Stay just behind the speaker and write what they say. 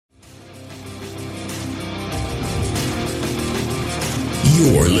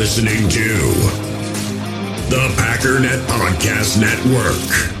You're listening to the Packernet Podcast Network.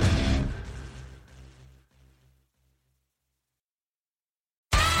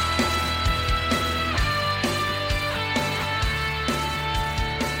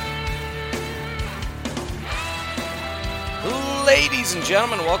 Ladies and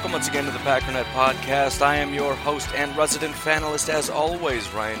gentlemen, welcome once again to the Packernet Podcast. I am your host and resident fanalist, as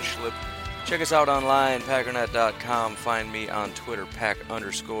always, Ryan Schlip. Check us out online, packernet.com. Find me on Twitter,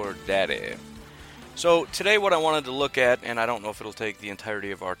 pack_daddy. So today what I wanted to look at, and I don't know if it'll take the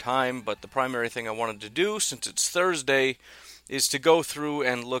entirety of our time, but the primary thing I wanted to do, since it's Thursday, is to go through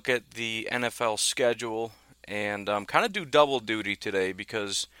and look at the NFL schedule and kind of do double duty today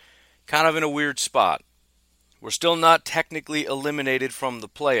because kind of in a weird spot. We're still not technically eliminated from the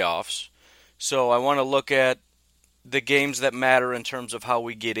playoffs, so I want to look at the games that matter in terms of how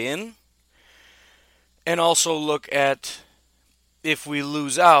we get in, and also look at if we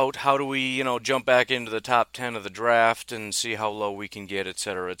lose out, how do we, jump back into the top 10 of the draft and see how low we can get,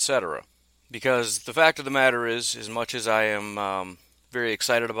 etc., etc. Because the fact of the matter is, as much as I am very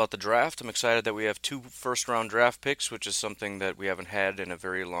excited about the draft, I'm excited that we have 2 first-round draft picks, which is something that we haven't had in a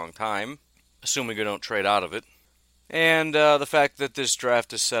very long time, assuming we don't trade out of it. And the fact that this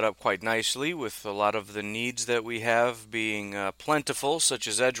draft is set up quite nicely with a lot of the needs that we have being plentiful, such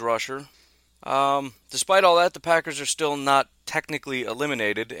as edge rusher. Despite all that, the Packers are still not technically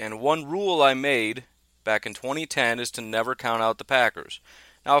eliminated, and one rule I made back in 2010 is to never count out the Packers.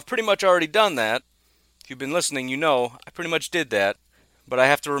 Now, I've pretty much already done that. If you've been listening, you know I pretty much did that, but I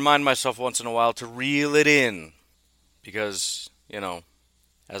have to remind myself once in a while to reel it in, because,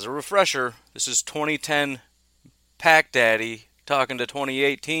 as a refresher, this is 2010 Pack Daddy talking to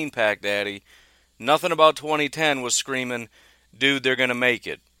 2018 Pack Daddy. Nothing about 2010 was screaming, dude, they're going to make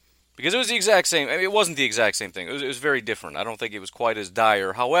it. Because it was the exact same. I mean, it wasn't the exact same thing. It was very different. I don't think it was quite as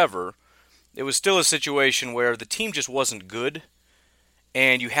dire. However, it was still a situation where the team just wasn't good,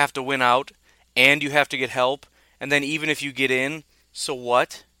 and you have to win out, and you have to get help, and then even if you get in, so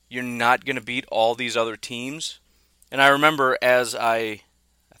what? You're not going to beat all these other teams? And I remember, as I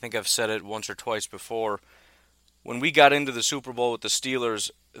think I've said it once or twice before, when we got into the Super Bowl with the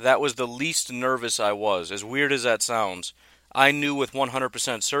Steelers, that was the least nervous I was. As weird as that sounds, I knew with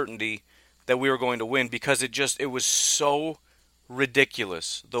 100% certainty that we were going to win because it was so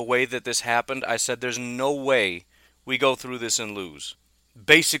ridiculous the way that this happened. I said, there's no way we go through this and lose.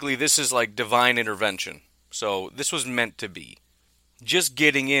 Basically, this is like divine intervention. So this was meant to be. Just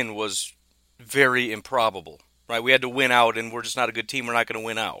getting in was very improbable, right? We had to win out, and we're just not a good team. We're not going to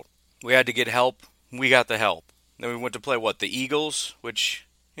win out. We had to get help. We got the help. Then we went to play, the Eagles, which,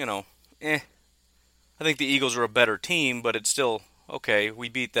 I think the Eagles are a better team, but it's still, okay, we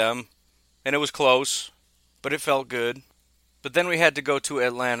beat them, and it was close, but it felt good. But then we had to go to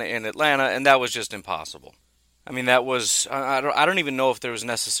Atlanta, and that was just impossible. I mean, that was, I don't even know if there was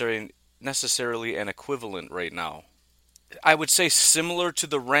necessarily an equivalent right now. I would say similar to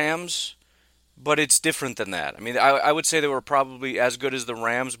the Rams, but it's different than that. I mean, I would say they were probably as good as the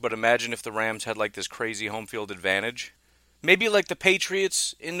Rams, but imagine if the Rams had like this crazy home field advantage. Maybe like the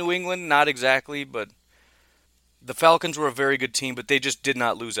Patriots in New England, not exactly, but the Falcons were a very good team, but they just did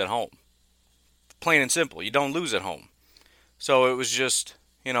not lose at home. Plain and simple, you don't lose at home. So it was just,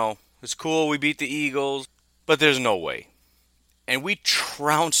 it's cool, we beat the Eagles, but there's no way. And we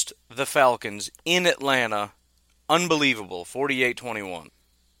trounced the Falcons in Atlanta, unbelievable, 48-21.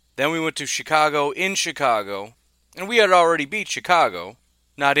 Then we went to Chicago, in Chicago, and we had already beat Chicago,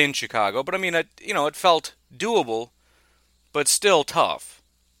 not in Chicago, but I mean, it felt doable, but still tough.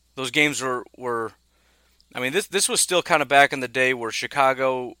 Those games were I mean, this was still kind of back in the day where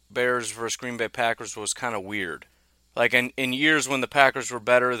Chicago Bears versus Green Bay Packers was kind of weird. Like in years when the Packers were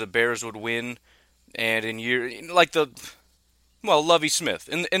better, the Bears would win, and Lovie Smith,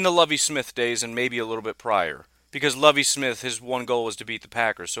 in the Lovie Smith days and maybe a little bit prior. Because Lovie Smith, his one goal was to beat the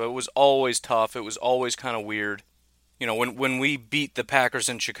Packers, so it was always tough, it was always kind of weird. When we beat the Packers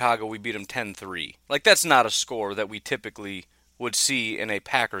in Chicago, we beat them 10-3. Like, that's not a score that we typically would see in a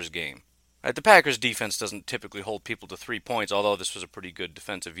Packers game. Right, the Packers defense doesn't typically hold people to 3 points, although this was a pretty good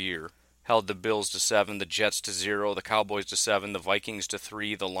defensive year. Held the Bills to 7, the Jets to 0, the Cowboys to 7, the Vikings to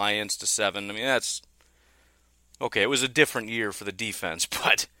 3, the Lions to 7. I mean, that's... Okay, it was a different year for the defense,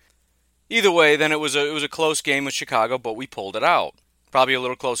 but... Either way, then it was a close game with Chicago, but we pulled it out. Probably a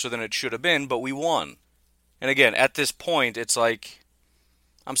little closer than it should have been, but we won. And again, at this point, it's like...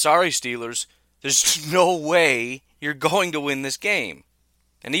 I'm sorry, Steelers. There's no way you're going to win this game.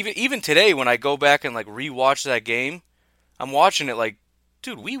 And even today, when I go back and rewatch that game, I'm watching it like,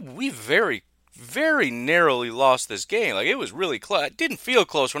 dude, we very very narrowly lost this game. Like, it was really close. It didn't feel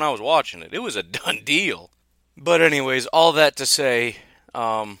close when I was watching it. It was a done deal. But anyways, all that to say,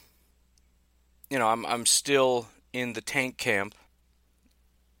 I'm still in the tank camp.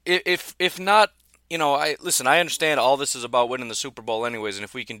 If not, I understand all this is about winning the Super Bowl anyways, and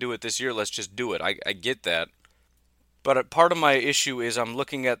if we can do it this year, let's just do it. I get that. But part of my issue is I'm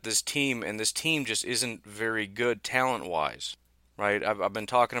looking at this team, and this team just isn't very good talent-wise, right? I've been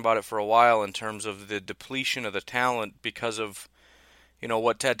talking about it for a while in terms of the depletion of the talent because of,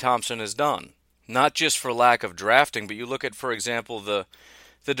 what Ted Thompson has done. Not just for lack of drafting, but you look at, for example, the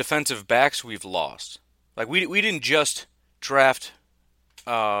defensive backs we've lost. Like, we didn't just draft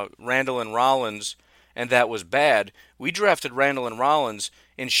Randall and Rollins, and that was bad. We drafted Randall and Rollins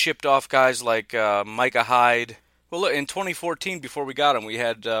and shipped off guys like Micah Hyde. Well, look, in 2014, before we got him, we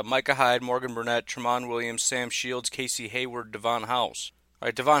had Micah Hyde, Morgan Burnett, Tramon Williams, Sam Shields, Casey Hayward, Devon House. All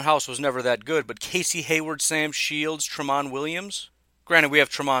right, Devon House was never that good, but Casey Hayward, Sam Shields, Tramon Williams? Granted, we have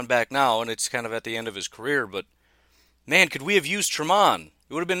Tramon back now, and it's kind of at the end of his career, but man, could we have used Tramon?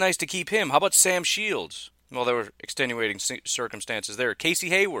 It would have been nice to keep him. How about Sam Shields? Well, there were extenuating circumstances there. Casey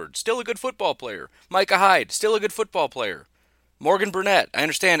Hayward, still a good football player. Micah Hyde, still a good football player. Morgan Burnett, I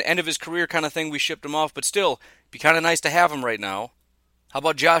understand, end of his career kind of thing, we shipped him off, but still, be kind of nice to have him right now. How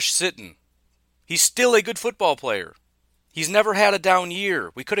about Josh Sitton? He's still a good football player. He's never had a down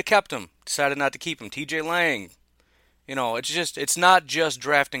year. We could have kept him, decided not to keep him. TJ Lang. It's not just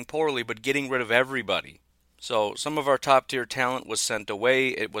drafting poorly, but getting rid of everybody. So some of our top-tier talent was sent away.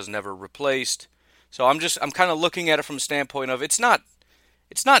 It was never replaced. So I'm kind of looking at it from a standpoint of it's not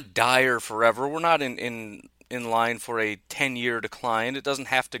dire forever. We're not in line for a 10-year decline. It doesn't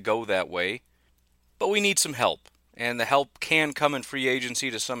have to go that way. But we need some help. And the help can come in free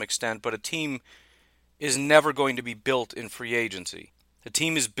agency to some extent, but a team is never going to be built in free agency. The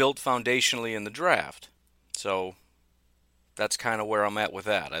team is built foundationally in the draft. So that's kind of where I'm at with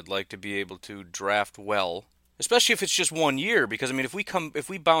that. I'd like to be able to draft well, especially if it's just 1 year, because if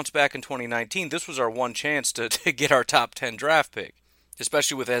we bounce back in 2019, this was our one chance to get our top 10 draft pick.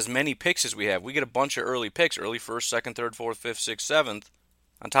 Especially with as many picks as we have. We get a bunch of early picks, early first, second, third, fourth, fifth, sixth, seventh,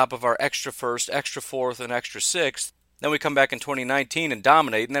 on top of our extra first, extra fourth, and extra sixth. Then we come back in 2019 and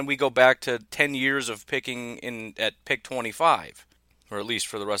dominate, and then we go back to 10 years of picking at pick 25, or at least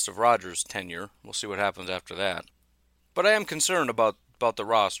for the rest of Rodgers' tenure. We'll see what happens after that. But I am concerned about the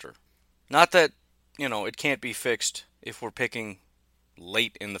roster. Not that, it can't be fixed if we're picking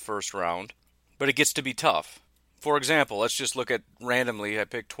late in the first round, but it gets to be tough. For example, let's just look at randomly, I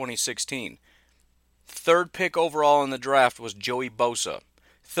picked 2016. Third pick overall in the draft was Joey Bosa.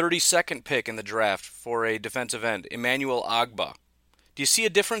 32nd pick in the draft for a defensive end, Emmanuel Ogbah. Do you see a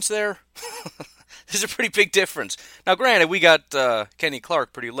difference there? There's a pretty big difference. Now, granted, we got Kenny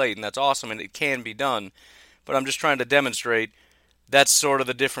Clark pretty late, and that's awesome, and it can be done. But I'm just trying to demonstrate that's sort of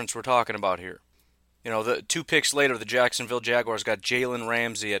the difference we're talking about here. The 2 picks later, the Jacksonville Jaguars got Jalen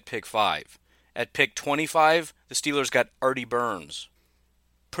Ramsey at pick 5. At pick 25, the Steelers got Artie Burns.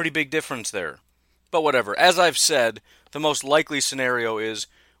 Pretty big difference there. But whatever. As I've said, the most likely scenario is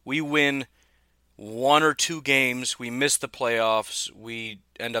we win 1 or 2 games, we miss the playoffs, we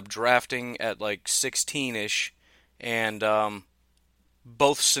end up drafting at like 16-ish, and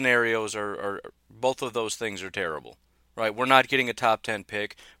both scenarios both of those things are terrible. Right? We're not getting a top 10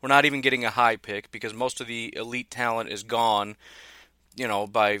 pick. We're not even getting a high pick because most of the elite talent is gone,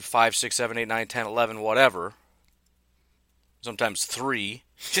 by 5, 6, 7, 8, 9, 10, 11, whatever. Sometimes 3.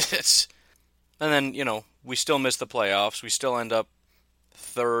 And then, we still miss the playoffs. We still end up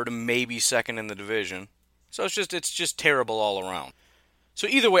third, maybe second in the division. So it's just terrible all around. So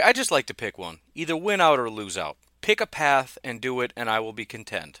either way, I just like to pick one. Either win out or lose out. Pick a path and do it, and I will be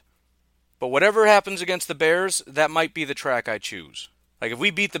content. But whatever happens against the Bears, that might be the track I choose. Like, if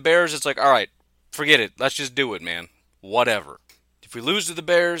we beat the Bears, it's like, all right, forget it. Let's just do it, man. Whatever. If we lose to the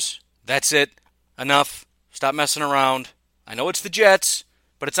Bears, that's it. Enough. Stop messing around. I know it's the Jets,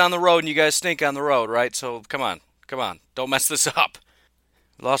 but it's on the road, and you guys stink on the road, right? So come on. Don't mess this up.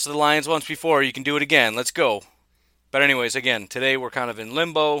 Lost to the Lions once before. You can do it again. Let's go. But anyways, again, today we're kind of in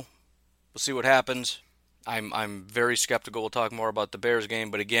limbo. We'll see what happens. I'm very skeptical. We'll talk more about the Bears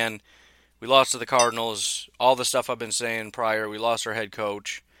game, but again, we lost to the Cardinals. All the stuff I've been saying prior. We lost our head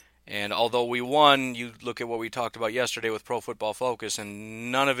coach. And although we won, you look at what we talked about yesterday with Pro Football Focus,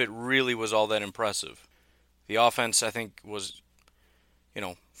 and none of it really was all that impressive. The offense, I think, was,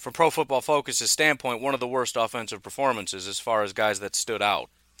 from Pro Football Focus's standpoint, one of the worst offensive performances as far as guys that stood out.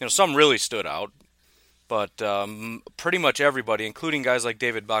 Some really stood out, but pretty much everybody, including guys like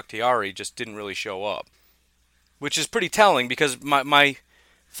David Bakhtiari, just didn't really show up. Which is pretty telling because my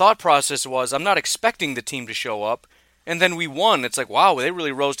thought process was, I'm not expecting the team to show up, and then we won. It's like, wow, they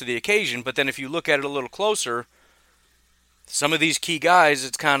really rose to the occasion. But then if you look at it a little closer, some of these key guys,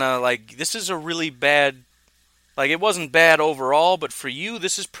 it's kind of like, this is a really bad, like, it wasn't bad overall, but for you,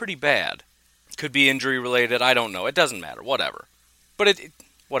 this is pretty bad. Could be injury related, I don't know. It doesn't matter, whatever. But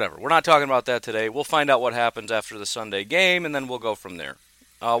whatever. We're not talking about that today. We'll find out what happens after the Sunday game, and then we'll go from there.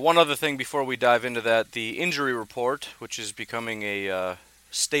 One other thing before we dive into that, the injury report, which is becoming a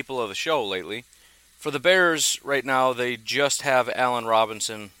staple of the show lately. For the Bears right now, they just have Allen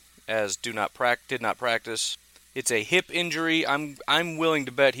Robinson as did not practice. It's a hip injury. I'm willing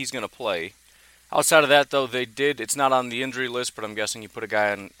to bet he's going to play. Outside of that, though, it's not on the injury list, but I'm guessing you put a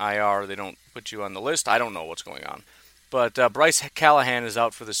guy on IR, they don't put you on the list. I don't know what's going on. But Bryce Callahan is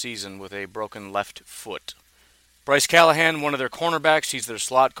out for the season with a broken left foot. Bryce Callahan, one of their cornerbacks, he's their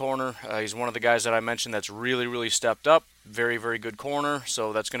slot corner. He's one of the guys that I mentioned that's really, really stepped up. Very, very good corner,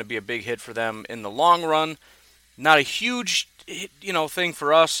 so that's going to be a big hit for them in the long run. Not a huge, thing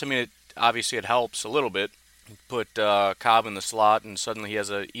for us. I mean, obviously it helps a little bit. Put Cobb in the slot, and suddenly he has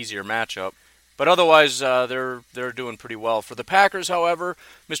an easier matchup. But otherwise, they're doing pretty well. For the Packers, however,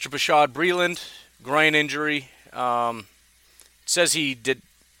 Mr. Bashaud Breeland, groin injury. It says he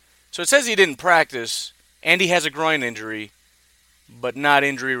didn't practice, and he has a groin injury, but not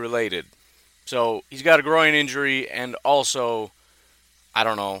injury related. So he's got a groin injury, and also, I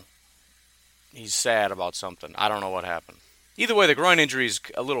don't know, he's sad about something. I don't know what happened. Either way, the groin injury is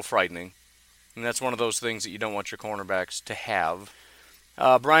a little frightening, and that's one of those things that you don't want your cornerbacks to have.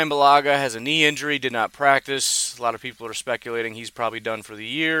 Brian Bulaga has a knee injury, did not practice. A lot of people are speculating he's probably done for the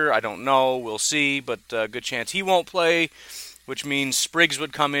year. I don't know. We'll see, but good chance he won't play, which means Spriggs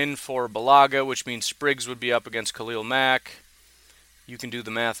would come in for Bulaga, which means Spriggs would be up against Khalil Mack. You can do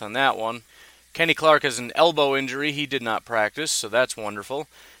the math on that one. Kenny Clark has an elbow injury. He did not practice, so that's wonderful.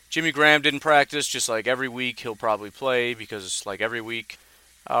 Jimmy Graham didn't practice. Just like every week, he'll probably play because, like every week,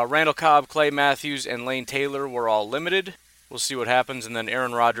 Randall Cobb, Clay Matthews, and Lane Taylor were all limited. We'll see what happens. And then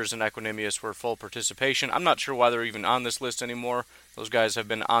Aaron Rodgers and Equanimeous were full participation. I'm not sure why they're even on this list anymore. Those guys have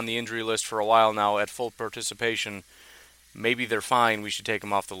been on the injury list for a while now at full participation. Maybe they're fine. We should take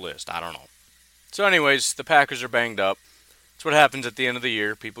them off the list. I don't know. So anyways, the Packers are banged up. That's what happens at the end of the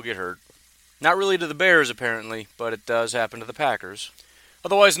year. People get hurt. Not really to the Bears, apparently, but it does happen to the Packers.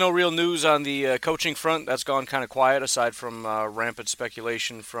 Otherwise, no real news on the coaching front. That's gone kind of quiet, aside from rampant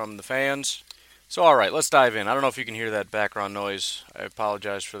speculation from the fans. So, all right, let's dive in. I don't know if you can hear that background noise. I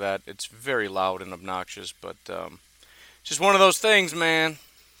apologize for that. It's very loud and obnoxious, but just one of those things, man.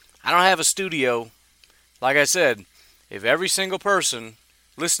 I don't have a studio. Like I said, if every single person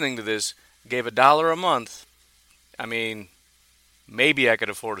listening to this gave $1 a month, I mean, maybe I could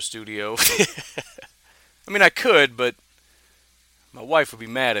afford a studio. I mean, I could, but my wife would be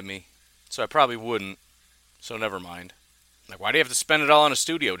mad at me, so I probably wouldn't. So never mind. Like, why do you have to spend it all on a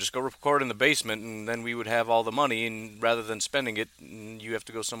studio? Just go record in the basement, and then we would have all the money, and rather than spending it, you have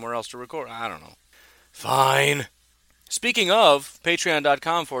to go somewhere else to record. I don't know. Fine. Speaking of,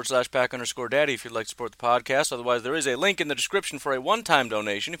 patreon.com/pack_daddy if you'd like to support the podcast. Otherwise, there is a link in the description for a one-time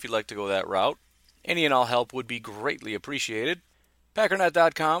donation if you'd like to go that route. Any and all help would be greatly appreciated.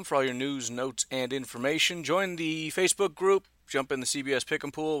 Packernet.com for all your news, notes, and information. Join the Facebook group. Jump in the CBS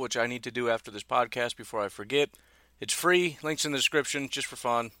Pick'em Pool, which I need to do after this podcast before I forget. It's free. Links in the description, just for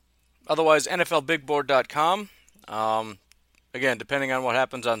fun. Otherwise, NFLBigBoard.com. Again, depending on what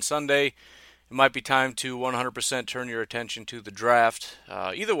happens on Sunday, it might be time to 100% turn your attention to the draft.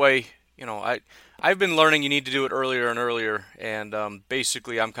 Either way, I've been learning you need to do it earlier and earlier, and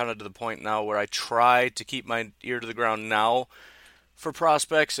basically I'm kind of to the point now where I try to keep my ear to the ground now for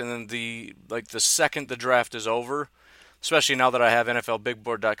prospects, and then the second the draft is over, especially now that I have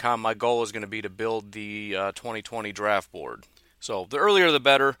NFLBigBoard.com, my goal is going to be to build the 2020 draft board. So the earlier the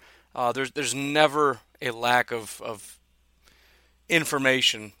better. There's never a lack of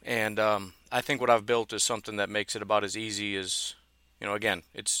information, and I think what I've built is something that makes it about as easy as, again,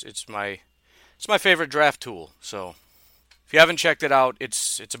 it's my favorite draft tool. So if you haven't checked it out,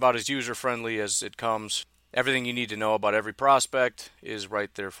 it's about as user-friendly as it comes. Everything you need to know about every prospect is right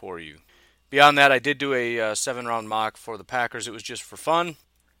there for you. Beyond that, I did do a 7-round mock for the Packers. It was just for fun.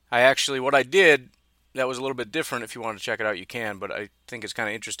 What I did, that was a little bit different. If you want to check it out, you can, but I think it's kind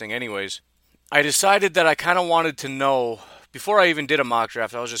of interesting anyways. I decided that I kind of wanted to know, before I even did a mock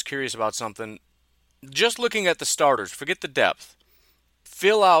draft, I was just curious about something. Just looking at the starters, forget the depth.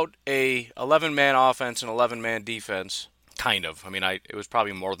 Fill out a 11-man offense and 11-man defense. Kind of. I mean, it was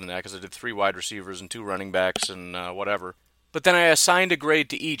probably more than that because I did 3 wide receivers and 2 running backs and whatever. But then I assigned a grade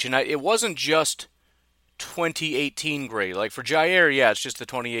to each, and it wasn't just 2018 grade. Like for Jair, yeah, it's just the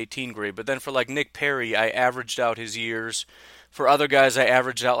 2018 grade. But then for like Nick Perry, I averaged out his years. For other guys, I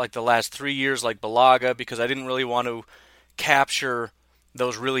averaged out like the last 3 years, like Balaga, because I didn't really want to capture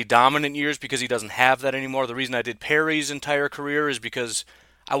those really dominant years because he doesn't have that anymore. The reason I did Perry's entire career is because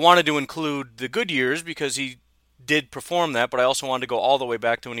I wanted to include the good years because he did perform that, but I also wanted to go all the way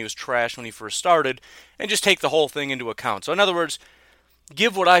back to when he was trash when he first started and just take the whole thing into account. So in other words,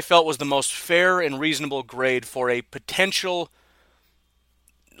 give what I felt was the most fair and reasonable grade for a potential,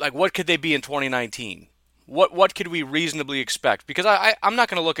 like what could they be in 2019? What could we reasonably expect? Because I'm not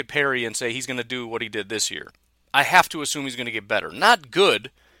going to look at Perry and say he's going to do what he did this year. I have to assume he's going to get better. Not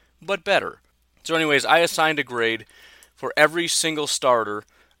good, but better. So anyways, I assigned a grade for every single starter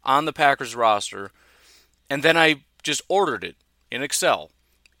on the Packers roster, and then I just ordered it in Excel.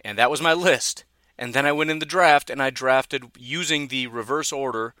 And that was my list. And then I went in the draft, and I drafted using the reverse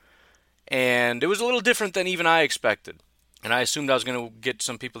order, and it was a little different than even I expected. And I assumed I was going to get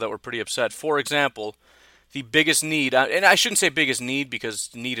some people that were pretty upset. For example, the biggest need, and I shouldn't say biggest need because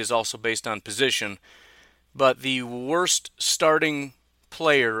need is also based on position, but the worst starting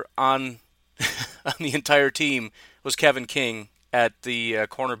player on on the entire team was Kevin King at the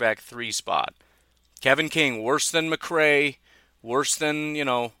cornerback 3 spot. Kevin King, worse than McCray, worse than,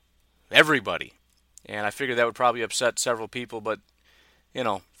 everybody. And I figured that would probably upset several people, but,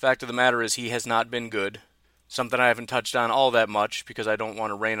 fact of the matter is he has not been good. Something I haven't touched on all that much because I don't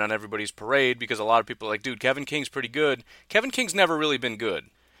want to rain on everybody's parade because a lot of people are like, dude, Kevin King's pretty good. Kevin King's never really been good.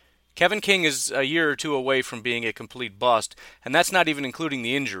 Kevin King is a year or two away from being a complete bust, and that's not even including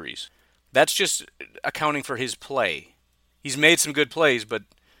the injuries. That's just accounting for his play. He's made some good plays, but,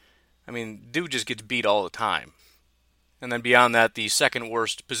 dude just gets beat all the time. And then beyond that, the second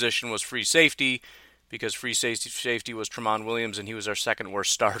worst position was free safety because free safety was Tramon Williams, and he was our second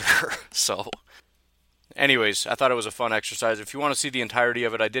worst starter. So, anyways, I thought it was a fun exercise. If you want to see the entirety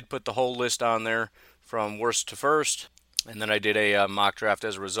of it, I did put the whole list on there from worst to first. And then I did a mock draft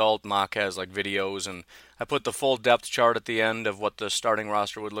as a result. Mock has like videos, and I put the full depth chart at the end of what the starting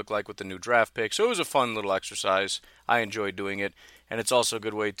roster would look like with the new draft pick. So it was a fun little exercise. I enjoyed doing it, and it's also a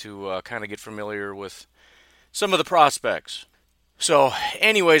good way to kind of get familiar with some of the prospects. So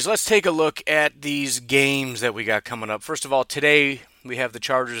anyways, let's take a look at these games that we got coming up. First of all, today we have the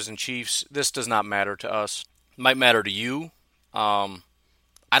Chargers and Chiefs. This does not matter to us. It might matter to you.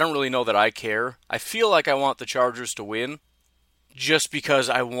 I don't really know that I care. I feel like I want the Chargers to win just because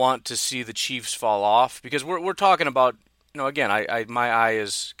I want to see the Chiefs fall off. Because we're talking about, again, my eye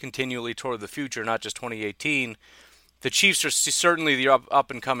is continually toward the future, not just 2018. The Chiefs are certainly the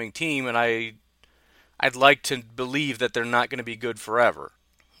up-and-coming team, and I'd like to believe that they're not going to be good forever.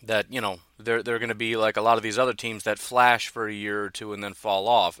 That, they're going to be like a lot of these other teams that flash for a year or two and then fall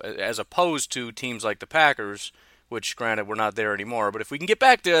off, as opposed to teams like the Packers, which, granted, we're not there anymore. But if we can get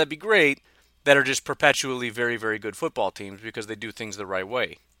back to that, it'd be great, that are just perpetually very, very good football teams because they do things the right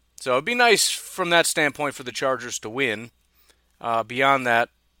way. So it'd be nice from that standpoint for the Chargers to win. Beyond that,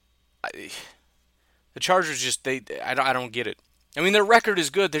 the Chargers just, I don't get it. Their record is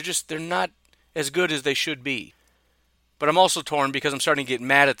good. They're not as good as they should be. But I'm also torn because I'm starting to get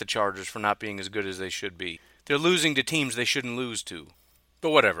mad at the Chargers for not being as good as they should be. They're losing to teams they shouldn't lose to. But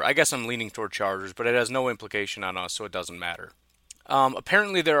whatever, I guess I'm leaning toward Chargers, but it has no implication on us, so it doesn't matter.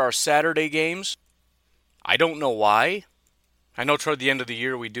 Apparently there are Saturday games. I don't know why. I know toward the end of the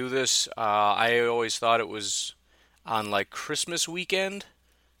year we do this. I always thought it was on like Christmas weekend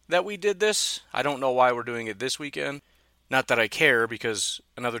that we did this. I don't know why we're doing it this weekend. Not that I care, because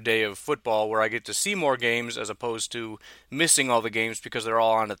another day of football where I get to see more games as opposed to missing all the games because they're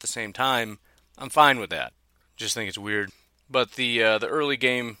all on at the same time, I'm fine with that. Just think it's weird. But the early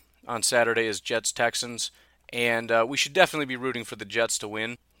game on Saturday is Jets-Texans, and we should definitely be rooting for the Jets to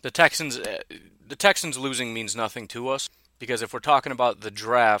win. The Texans losing means nothing to us, because if we're talking about the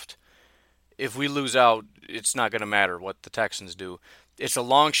draft, if we lose out, it's not going to matter what the Texans do. It's a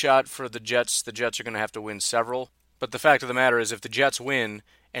long shot for the Jets. The Jets are going to have to win several. But the fact of the matter is if the Jets win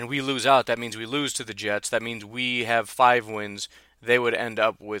and we lose out, that means we lose to the Jets. That means we have 5 wins. They would end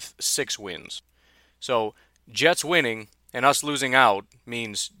up with 6 wins. So Jets winning and us losing out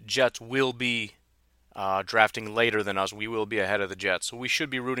means Jets will be drafting later than us. We will be ahead of the Jets. So we should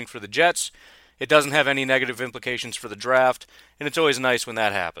be rooting for the Jets. It doesn't have any negative implications for the draft, and it's always nice when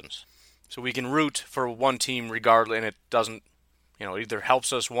that happens. So we can root for one team regardless, and it doesn't, it either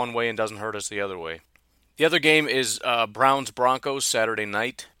helps us one way and doesn't hurt us the other way. The other game is Browns-Broncos Saturday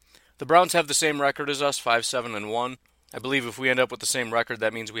night. The Browns have the same record as us, 5-7-1. I believe if we end up with the same record,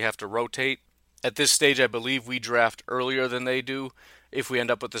 that means we have to rotate. At this stage, I believe we draft earlier than they do, if we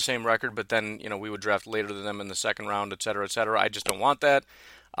end up with the same record, but then, we would draft later than them in the second round, et cetera, et cetera. I just don't want that.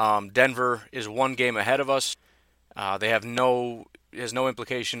 Denver is one game ahead of us. They have has no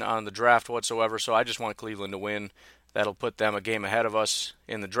implication on the draft whatsoever, so I just want Cleveland to win. That'll put them a game ahead of us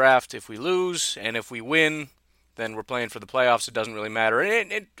in the draft if we lose, and if we win, then we're playing for the playoffs. It doesn't really matter.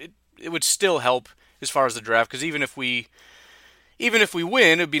 And it would still help as far as the draft, because even if we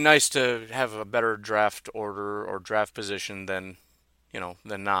win, it'd be nice to have a better draft order or draft position than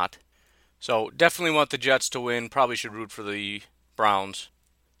not. So definitely want the Jets to win. Probably should root for the Browns.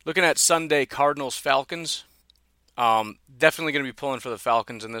 Looking at Sunday, Cardinals-Falcons. Definitely going to be pulling for the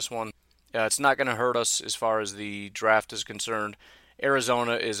Falcons in this one. It's not going to hurt us as far as the draft is concerned.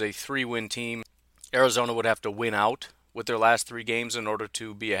 Arizona is a 3-win team. Arizona would have to win out with their last 3 games in order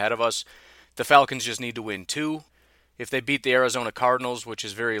to be ahead of us. The Falcons just need to win 2. If they beat the Arizona Cardinals, which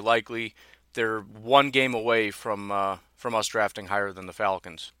is very likely, they're 1 game away from us drafting higher than the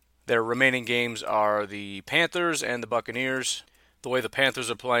Falcons. Their remaining games are the Panthers and the Buccaneers. The way the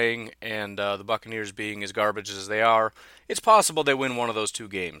Panthers are playing and the Buccaneers being as garbage as they are, it's possible they win one of those 2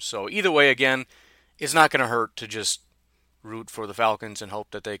 games. So either way, again, it's not going to hurt to just root for the Falcons and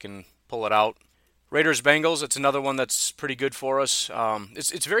hope that they can pull it out. Raiders-Bengals, it's another one that's pretty good for us.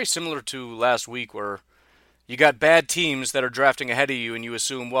 It's very similar to last week, where you got bad teams that are drafting ahead of you, and you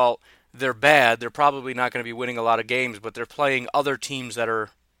assume, well, they're bad. They're probably not going to be winning a lot of games, but they're playing other teams that are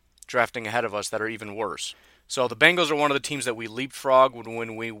drafting ahead of us that are even worse. So the Bengals are one of the teams that we leapfrogged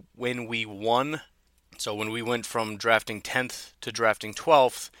when we won. So when we went from drafting 10th to drafting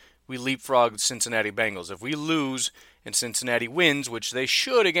 12th, we leapfrogged Cincinnati Bengals. If we lose and Cincinnati wins, which they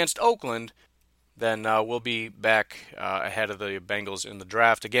should against Oakland, then we'll be back ahead of the Bengals in the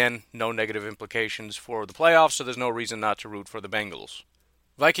draft. Again, no negative implications for the playoffs, so there's no reason not to root for the Bengals.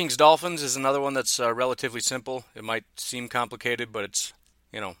 Vikings-Dolphins is another one that's relatively simple. It might seem complicated, but it's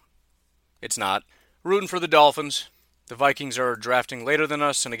not. Rooting for the Dolphins. The Vikings are drafting later than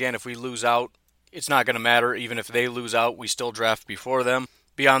us, and again, if we lose out, it's not going to matter. Even if they lose out, we still draft before them.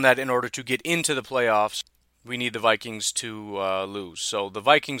 Beyond that, in order to get into the playoffs, we need the Vikings to lose. So the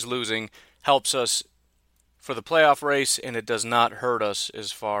Vikings losing helps us for the playoff race, and it does not hurt us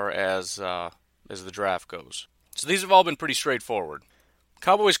as far as the draft goes. So these have all been pretty straightforward.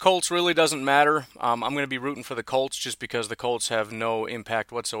 Cowboys-Colts really doesn't matter. I'm going to be rooting for the Colts just because the Colts have no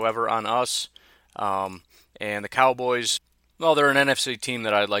impact whatsoever on us. And the Cowboys, well, they're an NFC team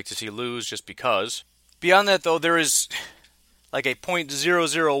that I'd like to see lose just because. Beyond that, though, there is like a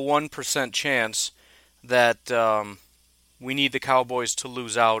 0.001% chance that we need the Cowboys to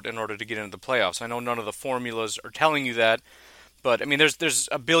lose out in order to get into the playoffs. I know none of the formulas are telling you that, but I mean, there's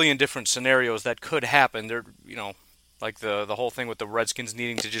a billion different scenarios that could happen. There, like the whole thing with the Redskins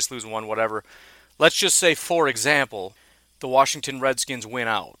needing to just lose one, whatever. Let's just say, for example, the Washington Redskins win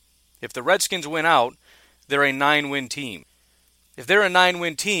out. If the Redskins win out, they're a 9-win team. If they're a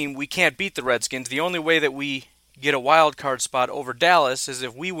 9-win team, we can't beat the Redskins. The only way that we get a wild card spot over Dallas is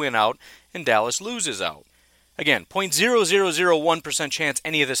if we win out and Dallas loses out. Again, 0.0001% chance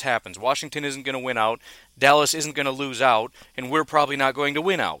any of this happens. Washington isn't going to win out, Dallas isn't going to lose out, and we're probably not going to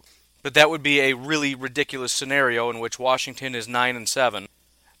win out. But that would be a really ridiculous scenario in which Washington is 9-7,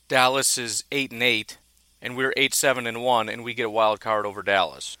 Dallas is 8-8, and we're 8-7-1, and we get a wild card over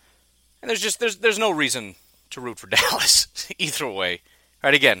Dallas. And there's no reason to root for Dallas either way. All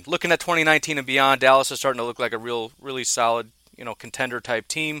right, again, looking at 2019 and beyond, Dallas is starting to look like a really solid, contender type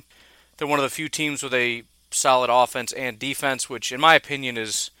team. They're one of the few teams with a solid offense and defense, which in my opinion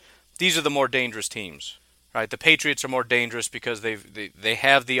these are the more dangerous teams. Right, the Patriots are more dangerous because they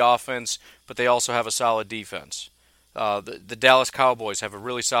have the offense, but they also have a solid defense. The Dallas Cowboys have a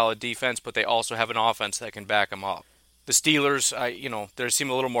really solid defense, but they also have an offense that can back them up. The Steelers, they seem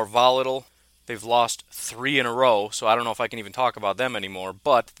a little more volatile. They've lost 3 in a row, so I don't know if I can even talk about them anymore,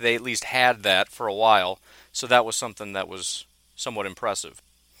 but they at least had that for a while, so that was something that was somewhat impressive.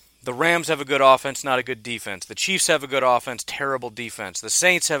 The Rams have a good offense, not a good defense. The Chiefs have a good offense, terrible defense. The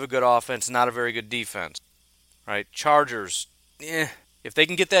Saints have a good offense, not a very good defense. Right? Chargers, if they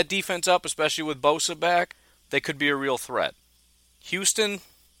can get that defense up, especially with Bosa back, they could be a real threat. Houston,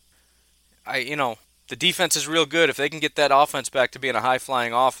 the defense is real good. If they can get that offense back to being a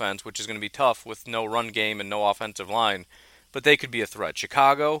high-flying offense, which is going to be tough with no run game and no offensive line, but they could be a threat.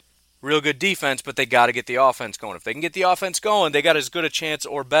 Chicago, real good defense, but they got to get the offense going. If they can get the offense going, they got as good a chance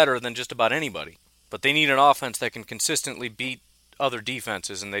or better than just about anybody. But they need an offense that can consistently beat other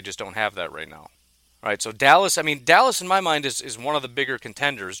defenses, and they just don't have that right now. All right, so Dallas in my mind is one of the bigger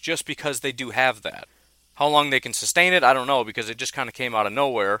contenders just because they do have that. How long they can sustain it, I don't know, because it just kind of came out of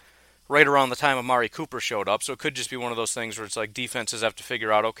nowhere. right around the time Amari Cooper showed up, so it could just be one of those things where it's like defenses have to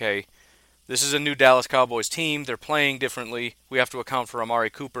figure out, okay, this is a new Dallas Cowboys team, they're playing differently, we have to account for Amari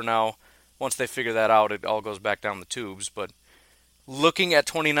Cooper now. Once they figure that out, it all goes back down the tubes. But looking at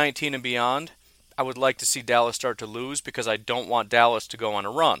 2019 and beyond, I would like to see Dallas start to lose because I don't want Dallas to go on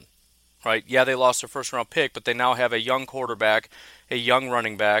a run. Right? Yeah, they lost their first-round pick, but they now have a young quarterback, a young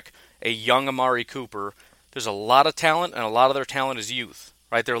running back, a young Amari Cooper. There's a lot of talent, and a lot of their talent is youth.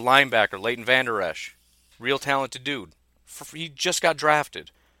 Right? Their linebacker, Leighton Vander Esch, real talented dude. He just got drafted.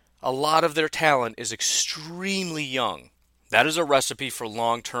 A lot of their talent is extremely young. That is a recipe for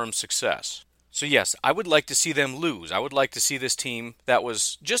long-term success. So yes, I would like to see them lose. I would like to see this team that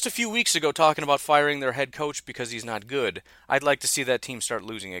was just a few weeks ago talking about firing their head coach because he's not good. I'd like to see that team start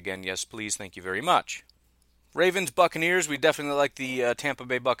losing again. Yes, please. Thank you very much. Ravens, Buccaneers. We definitely like the Tampa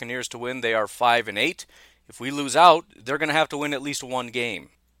Bay Buccaneers to win. They are 5-8. If we lose out, they're going to have to win at least one game.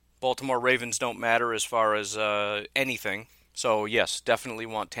 Baltimore Ravens don't matter as far as anything. So yes, definitely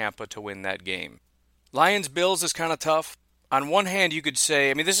want Tampa to win that game. Lions, Bills is kind of tough. On one hand, you could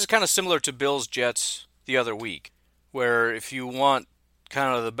say, I mean, this is kind of similar to Bills-Jets the other week, where if you want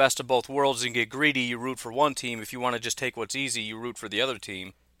kind of the best of both worlds and get greedy, you root for one team. If you want to just take what's easy, you root for the other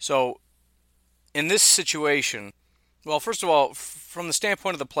team. So, in this situation, well, first of all, from the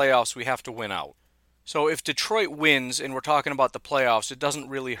standpoint of the playoffs, we have to win out. So if Detroit wins, and we're talking about the playoffs, it doesn't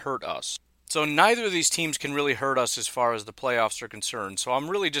really hurt us. So neither of these teams can really hurt us as far as the playoffs are concerned. So I'm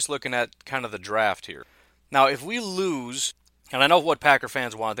really just looking at kind of the draft here. Now, if we lose, and I know what Packer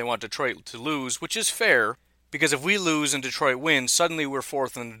fans want. They want Detroit to lose, which is fair, because if we lose and Detroit wins, suddenly we're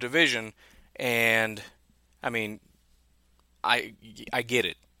fourth in the division. And, I mean, I get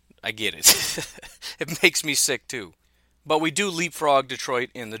it. I get it. It makes me sick, too. But we do leapfrog Detroit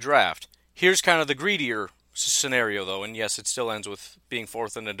in the draft. Here's kind of the greedier scenario, though. And, yes, it still ends with being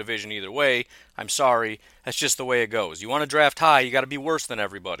fourth in the division either way. I'm sorry. That's just the way it goes. You want to draft high, you got to be worse than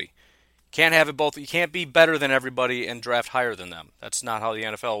everybody. Can't have it both. You can't be better than everybody and draft higher than them. That's not how the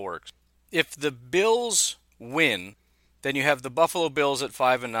NFL works. If the Bills win, then you have the Buffalo Bills at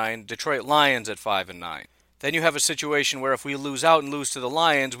 5-9, Detroit Lions at 5-9. Then you have a situation where if we lose out and lose to the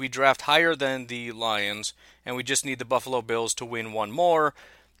Lions, we draft higher than the Lions, and we just need the Buffalo Bills to win one more,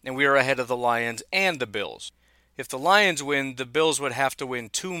 and we are ahead of the Lions and the Bills. If the Lions win, the Bills would have to win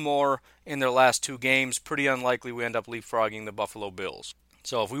two more in their last two games. Pretty unlikely we end up leapfrogging the Buffalo Bills.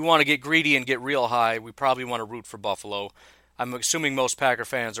 So if we want to get greedy and get real high, we probably want to root for Buffalo. I'm assuming most Packer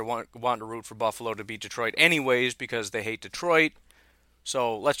fans are wanting to root for Buffalo to beat Detroit anyways because they hate Detroit.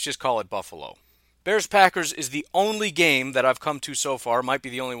 So let's just call it Buffalo. Bears-Packers is the only game that I've come to so far, might be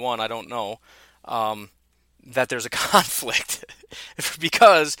the only one, I don't know, that there's a conflict.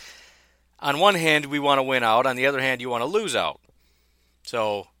 Because on one hand we want to win out, on the other hand you want to lose out.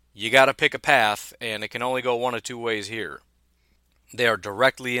 So you got to pick a path, and it can only go one of two ways here. They are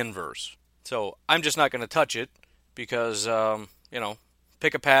directly inverse. So I'm just not going to touch it because,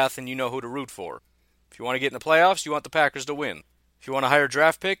 pick a path and you know who to root for. If you want to get in the playoffs, you want the Packers to win. If you want a higher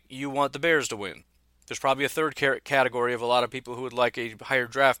draft pick, you want the Bears to win. There's probably a third category of a lot of people who would like a higher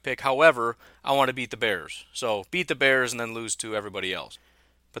draft pick. However, I want to beat the Bears. So beat the Bears and then lose to everybody else.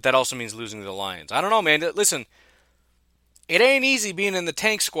 But that also means losing to the Lions. I don't know, man. Listen, it ain't easy being in the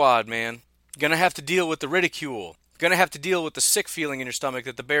tank squad, man. You're going to have to deal with the ridicule. Going to have to deal with the sick feeling in your stomach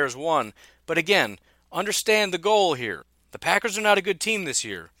that the Bears won. But again, understand the goal here. The Packers are not a good team this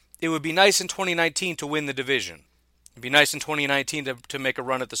year. It would be nice in 2019 to win the division. It would be nice in 2019 to make a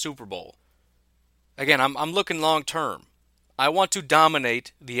run at the Super Bowl. Again, I'm looking long term. I want to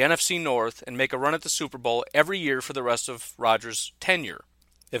dominate the NFC North and make a run at the Super Bowl every year for the rest of Rodgers' tenure.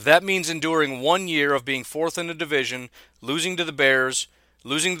 If that means enduring 1 year of being fourth in the division, losing to the Bears,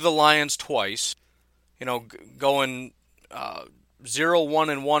 losing to the Lions twice, going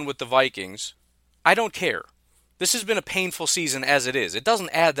 0-1-1 with the Vikings, I don't care. This has been a painful season as it is. It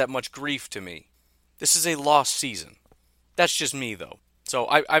doesn't add that much grief to me. This is a lost season. That's just me, though. So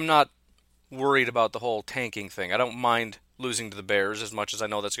I'm not worried about the whole tanking thing. I don't mind losing to the Bears as much as I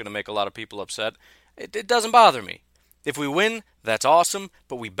know that's going to make a lot of people upset. It doesn't bother me. If we win, that's awesome,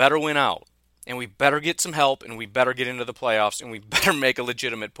 but we better win out. And we better get some help, and we better get into the playoffs, and we better make a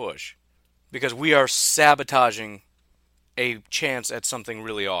legitimate push. Because we are sabotaging a chance at something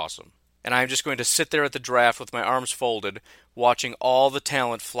really awesome. And I'm just going to sit there at the draft with my arms folded, watching all the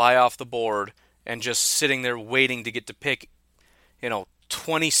talent fly off the board, and just sitting there waiting to get to pick,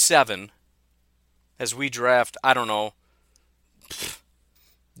 27 as we draft, I don't know,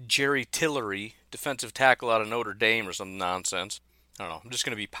 Jerry Tillery, defensive tackle out of Notre Dame or some nonsense. I don't know. I'm just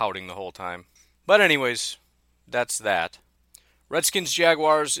going to be pouting the whole time. But anyways, that's that.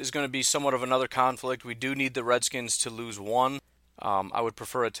 Redskins-Jaguars is going to be somewhat of another conflict. We do need the Redskins to lose one. I would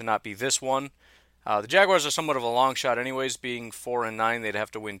prefer it to not be this one. The Jaguars are somewhat of a long shot anyways, being 4-9. They'd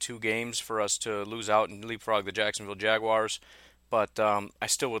have to win 2 games for us to lose out and leapfrog the Jacksonville Jaguars. But I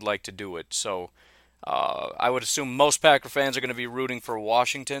still would like to do it. So I would assume most Packer fans are going to be rooting for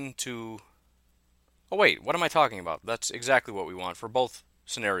Washington to... Oh wait, what am I talking about? That's exactly what we want for both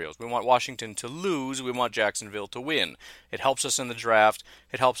scenarios. We want Washington to lose. We want Jacksonville to win. It helps us in the draft.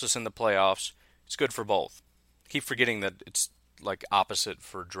 It helps us in the playoffs. It's good for both. Keep forgetting that it's like opposite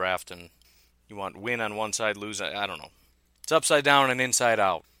for draft, and you want win on one side, lose. I don't know. It's upside down and inside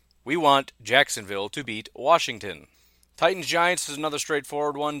out. We want Jacksonville to beat Washington. Titans-Giants is another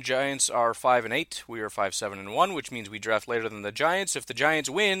straightforward one. Giants are 5-8. We are 5-7-1, which means we draft later than the Giants. If the Giants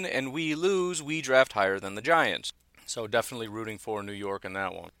win and we lose, we draft higher than the Giants. So definitely rooting for New York in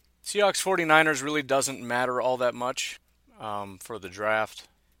that one. Seahawks 49ers really doesn't matter all that much for the draft.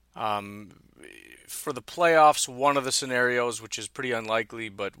 For the playoffs, one of the scenarios, which is pretty unlikely,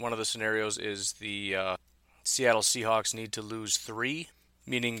 but one of the scenarios is the Seattle Seahawks need to lose 3,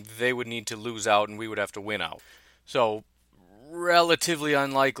 meaning they would need to lose out and we would have to win out. So relatively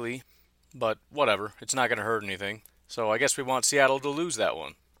unlikely, but whatever. It's not going to hurt anything. So I guess we want Seattle to lose that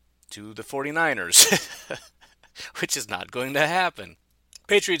one to the 49ers. Which is not going to happen.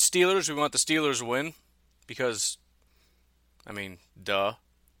 Patriots-Steelers, we want the Steelers to win. Because, I mean, duh.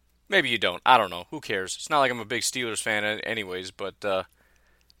 Maybe you don't. I don't know. Who cares? It's not like I'm a big Steelers fan anyways, but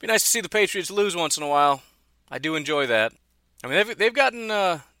be nice to see the Patriots lose once in a while. I do enjoy that. I mean,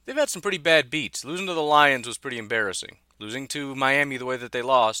 they've had some pretty bad beats. Losing to the Lions was pretty embarrassing. Losing to Miami the way that they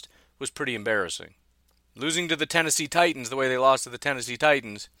lost was pretty embarrassing. Losing to the Tennessee Titans the way they lost to the Tennessee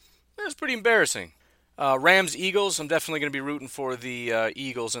Titans, that was pretty embarrassing. Rams-Eagles, I'm definitely going to be rooting for the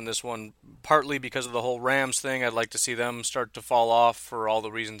Eagles in this one, partly because of the whole Rams thing. I'd like to see them start to fall off for all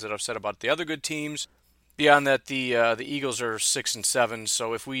the reasons that I've said about the other good teams. Beyond that, the Eagles are 6-7,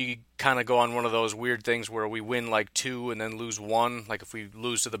 so if we kind of go on one of those weird things where we win like 2 and then lose 1, like if we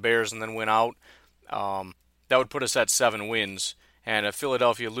lose to the Bears and then win out, that would put us at 7 wins. And if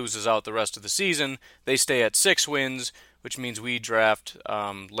Philadelphia loses out the rest of the season, they stay at 6 wins, which means we draft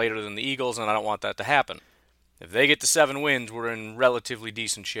later than the Eagles, and I don't want that to happen. If they get to 7 wins, we're in relatively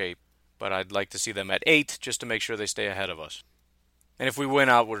decent shape, but I'd like to see them at 8 just to make sure they stay ahead of us. And if we win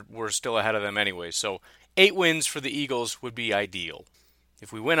out, we're still ahead of them anyway. So 8 wins for the Eagles would be ideal.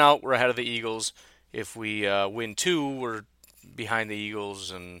 If we win out, we're ahead of the Eagles. If we win 2, we're behind the Eagles,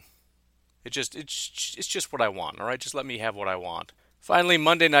 and it's just what I want. All right, just let me have what I want. Finally,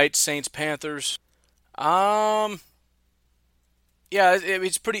 Monday night, Saints-Panthers. Yeah,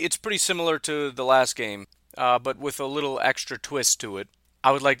 it's pretty similar to the last game, but with a little extra twist to it.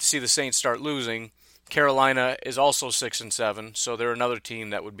 I would like to see the Saints start losing. Carolina is also 6-7, so they're another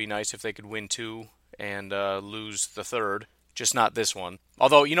team that would be nice if they could win 2 and lose the 3rd, just not this one.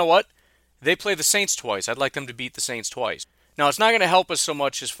 Although, you know what? They play the Saints twice. I'd like them to beat the Saints twice. Now, it's not going to help us so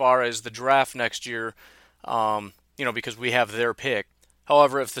much as far as the draft next year, because we have their pick.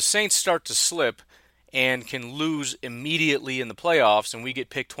 However, if the Saints start to slip and can lose immediately in the playoffs and we get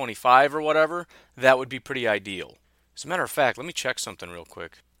pick 25 or whatever, that would be pretty ideal. As a matter of fact, let me check something real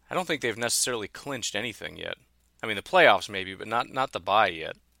quick. I don't think they've necessarily clinched anything yet. I mean, the playoffs maybe, but not the bye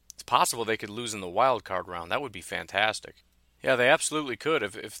yet. It's possible they could lose in the wild card round. That would be fantastic. Yeah, they absolutely could.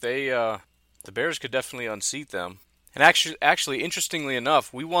 If they, the Bears could definitely unseat them. And actually, interestingly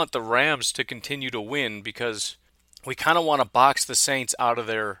enough, we want the Rams to continue to win because we kind of want to box the Saints out of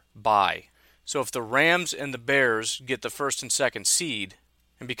their bye. So if the Rams and the Bears get the 1st and 2nd seed,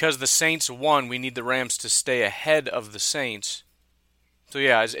 and because the Saints won, we need the Rams to stay ahead of the Saints. So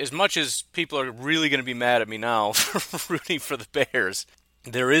yeah, as much as people are really going to be mad at me now for rooting for the Bears,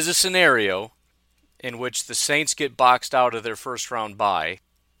 there is a scenario in which the Saints get boxed out of their first round bye.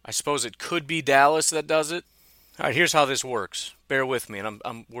 I suppose it could be Dallas that does it. All right, here's how this works. Bear with me, and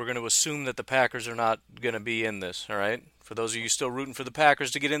we're going to assume that the Packers are not going to be in this, all right? For those of you still rooting for the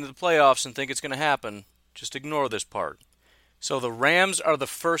Packers to get into the playoffs and think it's going to happen, just ignore this part. So the Rams are the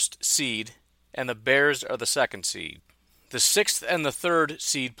 1st seed, and the Bears are the 2nd seed. The 6th and the 3rd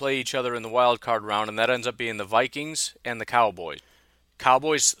seed play each other in the wild card round, and that ends up being the Vikings and the Cowboys.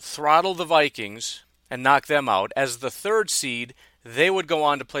 Cowboys throttle the Vikings and knock them out. As the 3rd seed, they would go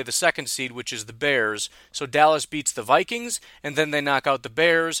on to play the 2nd seed, which is the Bears. So Dallas beats the Vikings, and then they knock out the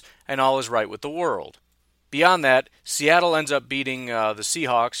Bears, and all is right with the world. Beyond that, Seattle ends up beating the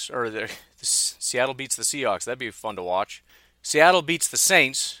Seahawks, or Seattle beats the Seahawks. That'd be fun to watch. Seattle beats the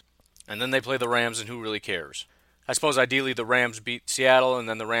Saints, and then they play the Rams, and who really cares? I suppose ideally the Rams beat Seattle, and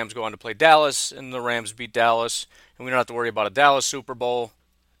then the Rams go on to play Dallas, and the Rams beat Dallas, and we don't have to worry about a Dallas Super Bowl.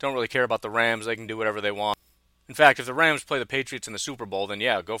 Don't really care about the Rams. They can do whatever they want. In fact, if the Rams play the Patriots in the Super Bowl, then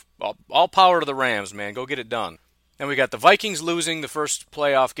yeah, go all power to the Rams, man. Go get it done. Then we got the Vikings losing the first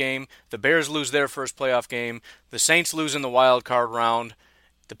playoff game. The Bears lose their first playoff game. The Saints lose in the wild card round.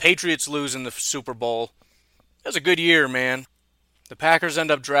 The Patriots lose in the Super Bowl. That was a good year, man. The Packers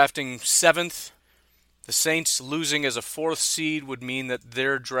end up drafting 7th. The Saints losing as a 4th seed would mean that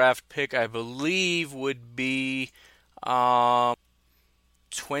their draft pick, I believe, would be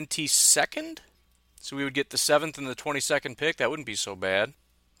 22nd. So we would get the 7th and the 22nd pick. That wouldn't be so bad.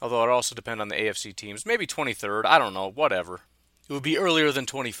 Although it also depend on the AFC teams. Maybe 23rd. I don't know. Whatever. It would be earlier than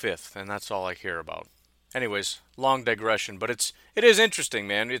 25th, and that's all I care about. Anyways, long digression, but it is interesting,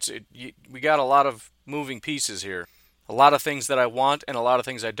 man. We got a lot of moving pieces here. A lot of things that I want and a lot of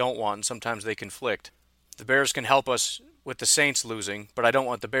things I don't want, and sometimes they conflict. The Bears can help us with the Saints losing, but I don't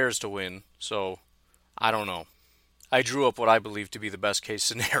want the Bears to win, so I don't know. I drew up what I believe to be the best case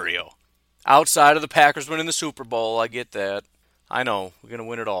scenario. Outside of the Packers winning the Super Bowl, I get that. I know, we're going to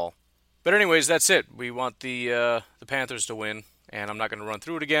win it all. But anyways, that's it. We want the Panthers to win, and I'm not going to run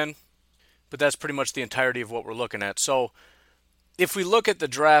through it again. But that's pretty much the entirety of what we're looking at. So if we look at the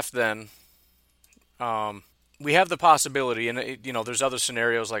draft then, we have the possibility, and there's other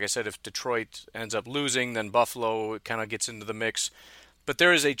scenarios. Like I said, if Detroit ends up losing, then Buffalo kind of gets into the mix. But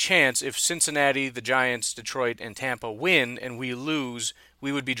there is a chance if Cincinnati, the Giants, Detroit, and Tampa win and we lose,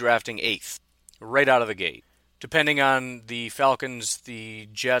 we would be drafting 8th right out of the gate. Depending on the Falcons, the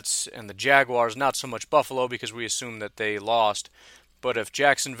Jets, and the Jaguars, not so much Buffalo because we assume that they lost. But if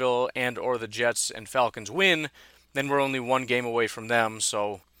Jacksonville and or the Jets and Falcons win, then we're only one game away from them.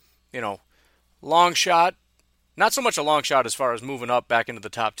 So, long shot. Not so much a long shot as far as moving up back into the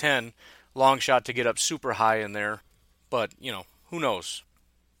top 10. Long shot to get up super high in there. But, who knows?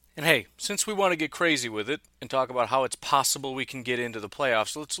 And hey, since we want to get crazy with it and talk about how it's possible we can get into the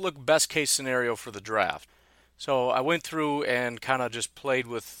playoffs, let's look best case scenario for the draft. So I went through and kind of just played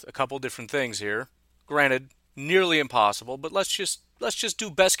with a couple different things here. Granted, nearly impossible, but let's just do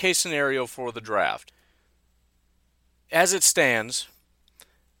best case scenario for the draft. As it stands,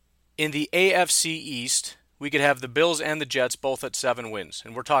 in the AFC East, we could have the Bills and the Jets both at 7 wins.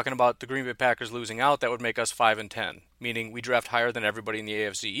 And we're talking about the Green Bay Packers losing out. That would make us 5-10, meaning we draft higher than everybody in the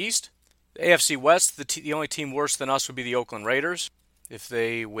AFC East. The AFC West, the only team worse than us would be the Oakland Raiders. If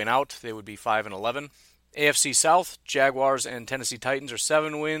they win out, they would be 5-11. AFC South, Jaguars and Tennessee Titans are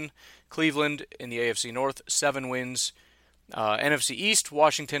 7-win. Cleveland in the AFC North, 7 wins. NFC East,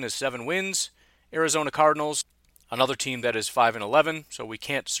 Washington is 7 wins. Arizona Cardinals, another team that is 5-11, so we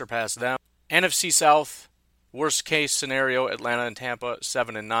can't surpass them. NFC South, worst case scenario, Atlanta and Tampa,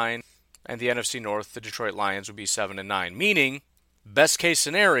 7-9. And the NFC North, the Detroit Lions, would be 7-9. Meaning, best case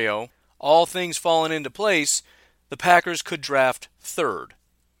scenario, all things falling into place, the Packers could draft 3rd.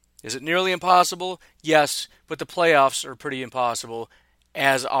 Is it nearly impossible? Yes, but the playoffs are pretty impossible,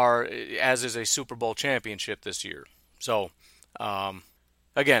 as is a Super Bowl championship this year. So,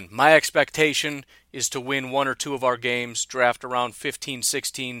 again, my expectation is to win 1 or 2 of our games, draft around 15,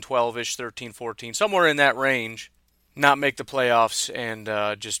 16, 12-ish, 13, 14, somewhere in that range, not make the playoffs, and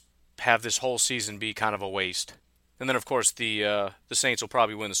just have this whole season be kind of a waste. And then, of course, the Saints will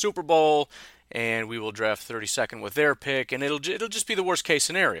probably win the Super Bowl, and we will draft 32nd with their pick, and it'll just be the worst case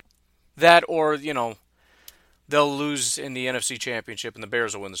scenario. That, or they'll lose in the NFC Championship, and the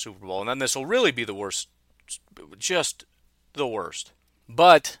Bears will win the Super Bowl, and then this will really be the worst, just the worst.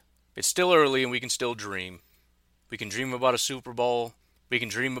 But it's still early, and we can still dream. We can dream about a Super Bowl. We can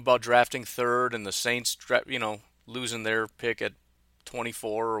dream about drafting 3rd, and the Saints, losing their pick at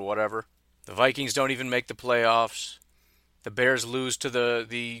 24 or whatever. The Vikings don't even make the playoffs. The Bears lose to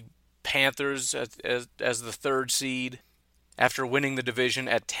the Panthers as the 3rd seed after winning the division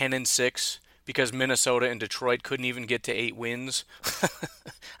at 10-6 because Minnesota and Detroit couldn't even get to 8 wins.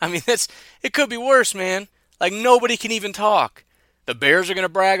 I mean, it could be worse, man. Like, nobody can even talk. The Bears are going to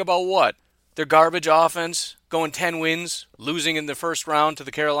brag about what? Their garbage offense, going 10 wins, losing in the first round to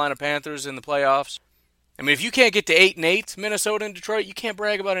the Carolina Panthers in the playoffs. I mean, if you can't get to 8-8, Minnesota and Detroit, you can't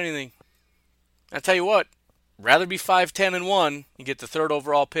brag about anything. I tell you what, rather be 5-10-1 and get the 3rd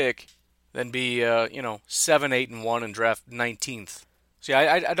overall pick than be 7-8-1 and draft 19th. See,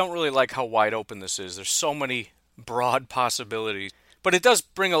 I don't really like how wide open this is. There's so many broad possibilities, but it does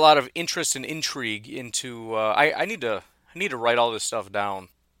bring a lot of interest and intrigue into. I need to write all this stuff down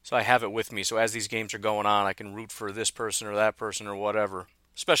so I have it with me. So as these games are going on, I can root for this person or that person or whatever.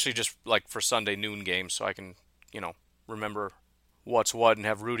 Especially just like for Sunday noon games, so I can remember what's what and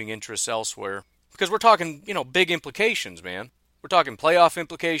have rooting interests elsewhere. Because we're talking, big implications, man. We're talking playoff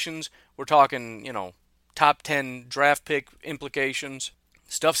implications. We're talking, top 10 draft pick implications.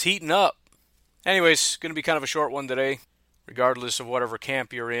 Stuff's heating up. Anyways, going to be kind of a short one today, regardless of whatever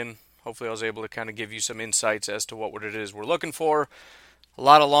camp you're in. Hopefully I was able to kind of give you some insights as to what it is we're looking for. A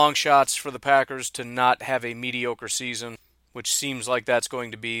lot of long shots for the Packers to not have a mediocre season, which seems like that's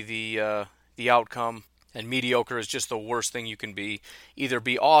going to be the outcome. And mediocre is just the worst thing you can be. Either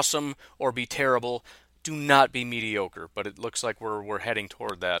be awesome or be terrible. Do not be mediocre. But it looks like we're heading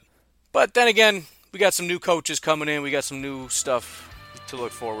toward that. But then again, we got some new coaches coming in. We got some new stuff to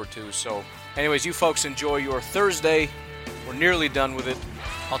look forward to. So anyways, you folks enjoy your Thursday. We're nearly done with it.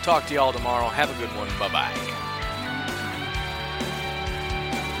 I'll talk to you all tomorrow. Have a good one. Bye-bye.